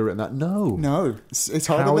 Anyone could have written that. No. No. It's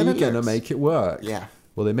harder How are than you it going to looks. make it work? Yeah.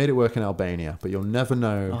 Well, they made it work in Albania, but you'll never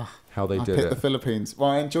know how they did picked it. the Philippines. Well,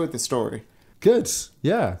 I enjoyed the story. Good.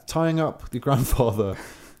 Yeah. Tying up the grandfather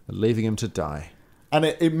and leaving him to die. And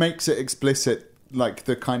it makes it explicit, like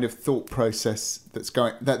the kind of thought process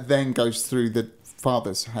that then goes through the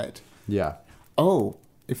father's head. Yeah. Oh,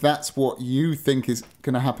 if that's what you think is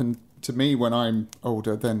going to happen to me when I'm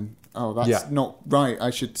older, then that's not right. I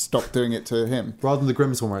should stop doing it to him. Rather than the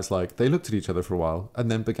Grimm's one where it's like, they looked at each other for a while and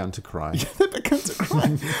then began to cry. Yeah, they began to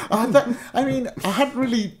cry. I hadn't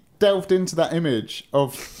really delved into that image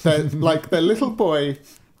of their little boy.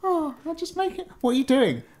 "Oh, I'll just make it. What are you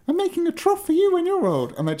doing? I'm making a trough for you when you're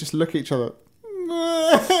old." And they just look at each other.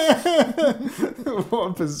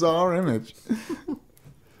 What a bizarre image.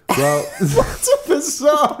 Well, what a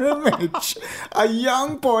bizarre image. A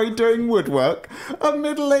young boy doing woodwork, a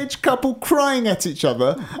middle-aged couple crying at each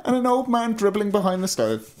other, and an old man dribbling behind the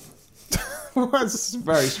stove. That's a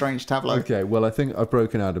very strange tableau. Okay, well, I think I've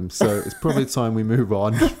broken Adam, so it's probably time we move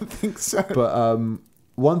on. I think so. But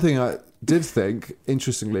one thing I did think,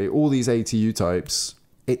 interestingly, all these ATU types,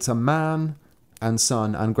 it's a man and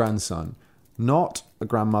son and grandson, not a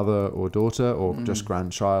grandmother or daughter or just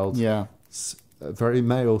grandchild. Yeah. It's very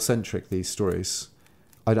male-centric, these stories.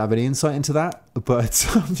 I don't have any insight into that, but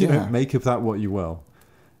make of that what you will.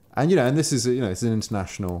 And, and this is, it's an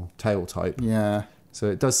international tale type. Yeah. So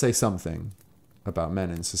it does say something about men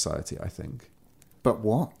in society, I think. But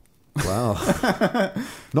what? Well,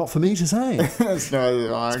 not for me to say. It's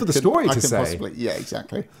for the story to say. Yeah,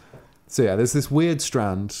 exactly. So yeah, there's this weird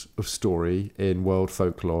strand of story in world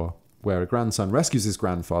folklore where a grandson rescues his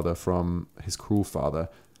grandfather from his cruel father,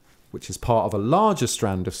 which is part of a larger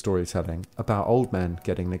strand of storytelling about old men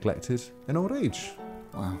getting neglected in old age.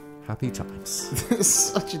 Wow. Happy times.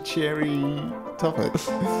 Such a cheery topic.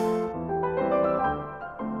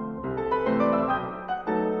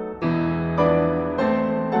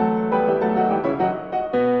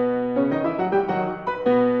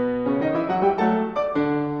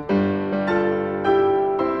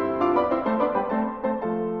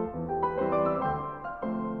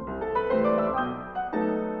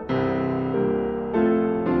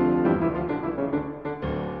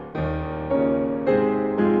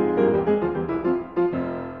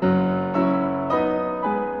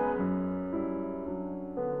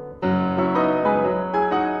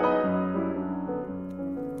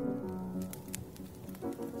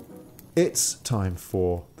 It's time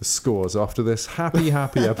for the scores after this happy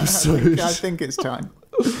episode. I think it's time.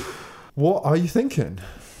 What are you thinking?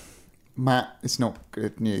 Matt, it's not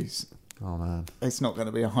good news. Oh, man. It's not going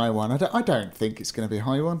to be a high one. I don't think it's going to be a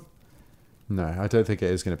high one. No, I don't think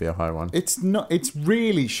it is going to be a high one. It's not. It's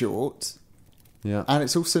really short. Yeah. And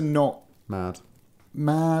it's also not... Mad.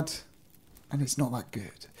 And it's not that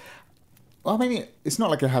good. I mean, it's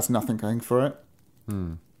not like it has nothing going for it.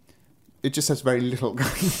 It just has very little going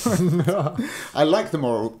for it. I like the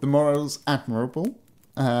moral. The moral's admirable.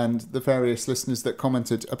 And the various listeners that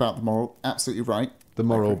commented about the moral, absolutely right. The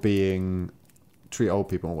moral being treat old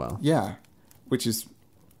people well. Yeah, which is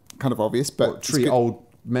kind of obvious, but... Or treat old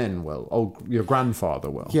men well, your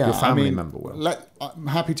grandfather well, your family member well. I'm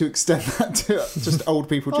happy to extend that to just old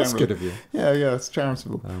people generally. That's good of you. Yeah, it's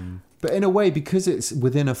charitable. But in a way, because it's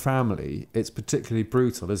within a family, it's particularly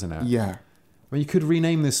brutal, isn't it? Yeah. I mean, you could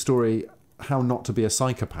rename this story How Not to Be a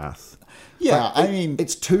Psychopath. Yeah, like, I mean...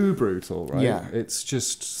 It's too brutal, right? Yeah. It's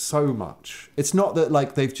just so much. It's not that,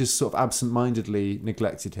 like, they've just sort of absentmindedly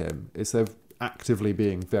neglected him. It's they're actively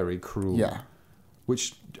being very cruel. Yeah.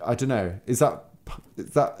 Which, I don't know, is that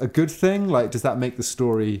a good thing? Like, does that make the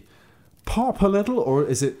story pop a little, or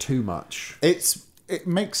is it too much? It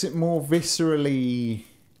makes it more viscerally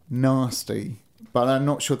nasty, but I'm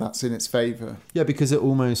not sure that's in its favour. Yeah, because it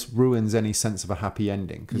almost ruins any sense of a happy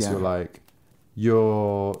ending. Because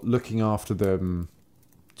you're looking after them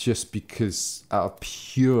just because out of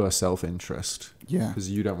pure self-interest. Yeah. Because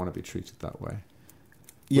you don't want to be treated that way.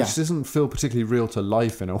 Yeah. Which doesn't feel particularly real to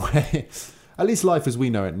life in a way. At least life as we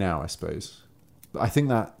know it now, I suppose. But I think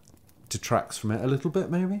that detracts from it a little bit,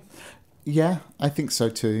 maybe. Yeah, I think so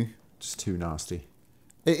too. Just too nasty.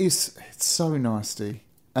 It's so nasty.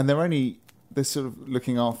 And they're sort of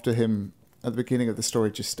looking after him at the beginning of the story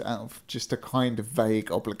just out of just a kind of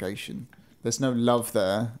vague obligation. There's no love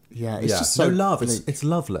there. Yeah, it's just so... No love. It's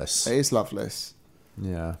loveless. It is loveless.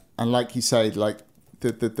 Yeah. And like you say, like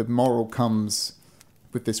the moral comes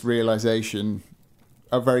with this realization,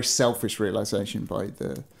 a very selfish realization by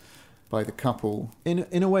the couple.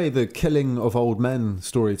 In a way, the killing of old men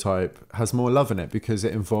story type has more love in it because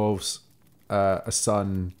it involves a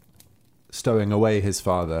son stowing away his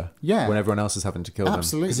father when everyone else is having to kill them.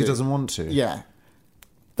 Absolutely. Because he doesn't want to. Yeah.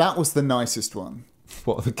 That was the nicest one.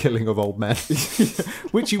 What, the killing of old men?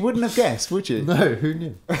 Which you wouldn't have guessed, would you? No, who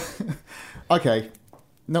knew? Okay.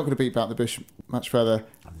 Not going to beat about the bush much further.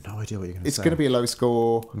 I have no idea what you're going to say. It's going to be a low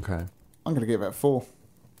score. Okay. I'm going to give it a 4.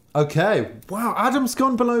 Okay. Wow, Adam's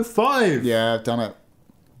gone below 5. Yeah, I've done it.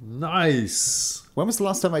 Nice. When was the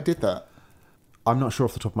last time I did that? I'm not sure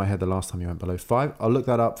off the top of my head the last time you went below 5. I'll look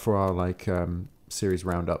that up for our series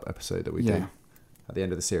roundup episode that we do at the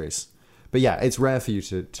end of the series. But yeah, it's rare for you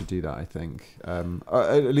to do that, I think.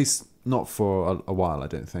 At least not for a while, I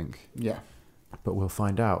don't think. Yeah. But we'll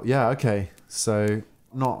find out. Yeah, okay. So,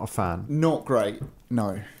 not a fan. Not great,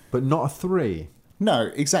 no. But not a 3. No,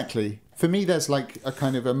 exactly. For me, there's like a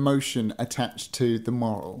kind of emotion attached to the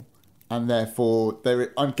moral. And therefore,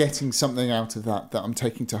 I'm getting something out of that I'm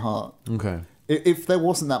taking to heart. Okay. If there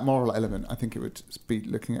wasn't that moral element, I think it would be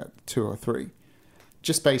looking at 2 or 3.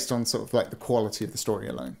 Just based on sort of like the quality of the story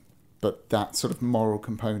alone. But that sort of moral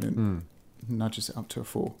component nudges it up to a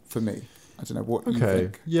 4 for me. I don't know what you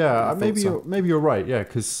think. Yeah, maybe you're right. Yeah,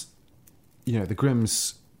 because the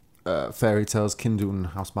Grimm's fairy tales, Kindle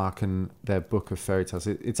Hausmarken, their book of fairy tales.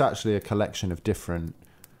 It's actually a collection of different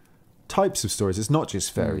types of stories. It's not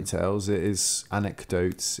just fairy tales. It is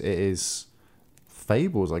anecdotes. It is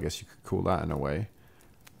fables, I guess you could call that in a way.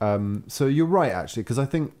 So you're right, actually, because I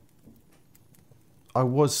think I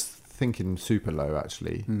was thinking super low,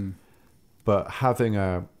 actually. But having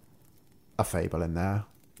a fable in there,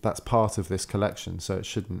 that's part of this collection, so it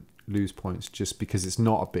shouldn't lose points just because it's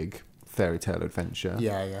not a big fairy tale adventure.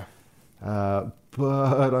 Yeah.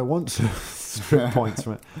 But I want to strip points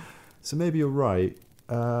from it. So maybe you're right.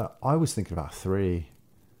 I was thinking about 3.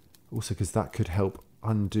 Also, because that could help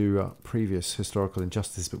undo previous historical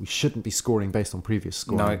injustice, but we shouldn't be scoring based on previous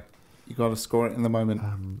scoring. No, you got to score it in the moment.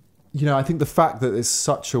 I think the fact that it's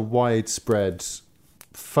such a widespread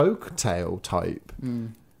folk tale type,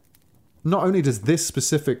 not only does this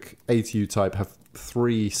specific ATU type have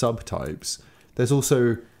 3 subtypes, there's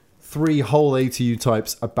also 3 whole ATU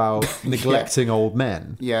types about neglecting old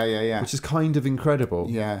men. Yeah. Which is kind of incredible.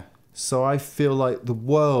 Yeah. So I feel like the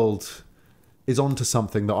world is onto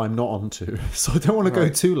something that I'm not onto. So I don't want to go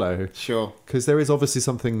too low. Sure. Because there is obviously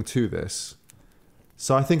something to this.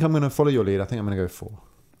 So I think I'm going to follow your lead. I think I'm going to go 4.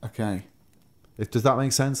 Okay. Does that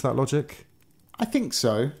make sense, that logic? I think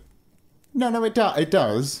so. No, it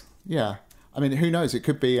does. Yeah. I mean, who knows? It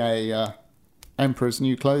could be a Emperor's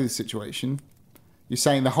New Clothes situation. You're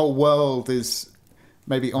saying the whole world is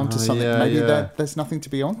maybe onto something. Yeah, maybe there's nothing to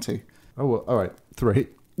be onto. Oh, well, all right. 3.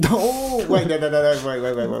 Oh, wait, no.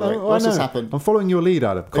 Wait. What's just happened? I'm following your lead,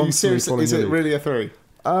 Adam. Are you serious? Is it really a 3?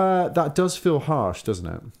 That does feel harsh, doesn't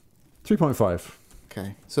it? 3.5.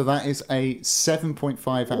 Okay. So that is a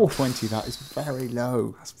 7.5 out of 20. That is very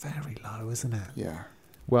low. That's very low, isn't it? Yeah.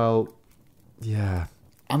 Well, yeah.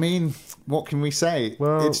 I mean, what can we say?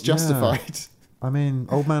 Well, it's justified. Yeah. I mean,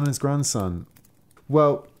 old man and his grandson.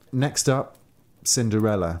 Well, next up,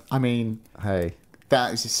 Cinderella. I mean, hey,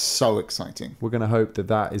 that is so exciting. We're going to hope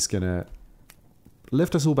that is going to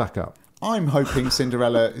lift us all back up. I'm hoping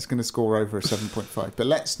Cinderella is going to score over a 7.5, but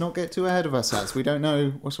let's not get too ahead of ourselves. We don't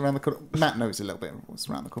know what's around the corner. Matt knows a little bit of what's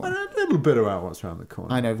around the corner. A little bit about what's around the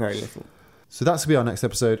corner. I know very little. So that's going to be our next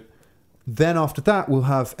episode. Then after that, we'll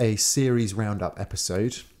have a series roundup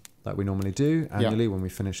episode like we normally do annually when we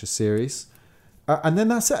finish a series. And then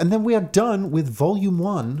that's it. And then we are done with volume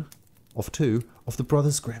 1 of 2 of the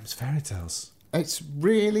Brothers Grimm's Fairy Tales. It's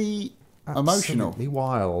really emotional. Absolutely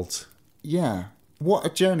wild. Yeah. What a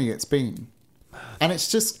journey it's been. And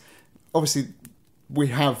it's just, obviously, we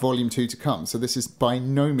have volume 2 to come, so this is by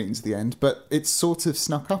no means the end, but it's sort of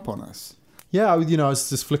snuck up on us. Yeah, I was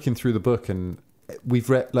just flicking through the book, and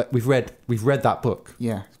we've read that book.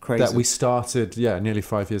 Yeah, crazy. That we started, nearly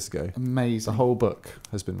 5 years ago. Amazing. The whole book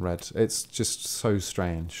has been read. It's just so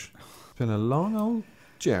strange. It's been a long old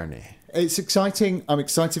journey. It's exciting. I'm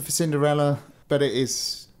excited for Cinderella, but it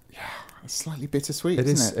is slightly bittersweet,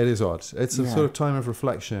 isn't it? It is odd. It's a sort of time of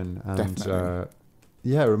reflection, and it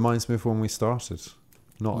reminds me of when we started,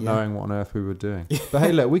 not knowing what on earth we were doing. But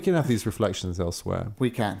hey, look, we can have these reflections elsewhere.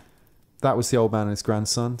 We can. That was The Old Man and His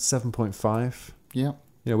Grandson, 7.5. Yeah.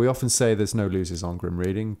 We often say there's no losers on Grim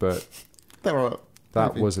Reading, but that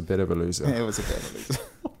was a bit of a loser. It was a bit of a loser.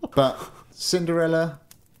 But Cinderella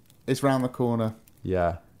is round the corner.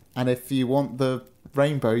 Yeah. And if you want the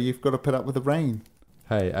rainbow, you've got to put up with the rain.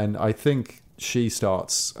 Hey, and I think she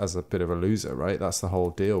starts as a bit of a loser, right? That's the whole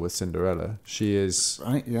deal with Cinderella. She is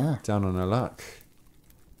down on her luck.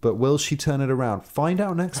 But will she turn it around? Find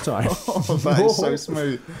out next time. That is so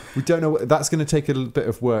smooth. We don't know. That's going to take a little bit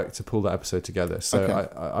of work to pull that episode together. So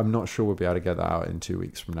I'm not sure we'll be able to get that out in 2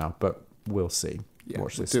 weeks from now, but we'll see.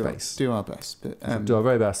 Watch this space. Do our best. But, do our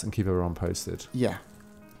very best and keep everyone posted. Yeah.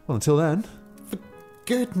 Well, until then. For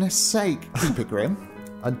goodness sake, keep it grim.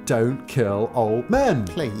 And don't kill old men.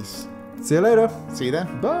 Please. See you later. See you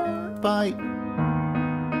then. Bye. Bye.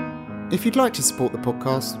 If you'd like to support the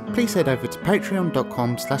podcast, please head over to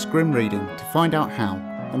patreon.com/grimreading to find out how,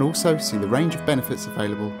 and also see the range of benefits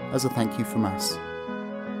available as a thank you from us.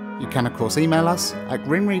 You can of course email us at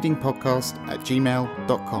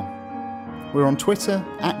grimreadingpodcast@gmail.com. We're on Twitter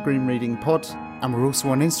 @grimreadingpod, and we're also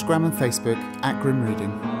on Instagram and Facebook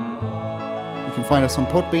 @grimreading. You can find us on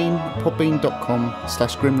Podbean,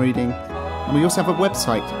 podbean.com/grimreading, and we also have a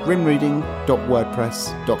website,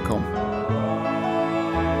 grimreading.wordpress.com.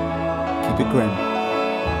 Keep it grim.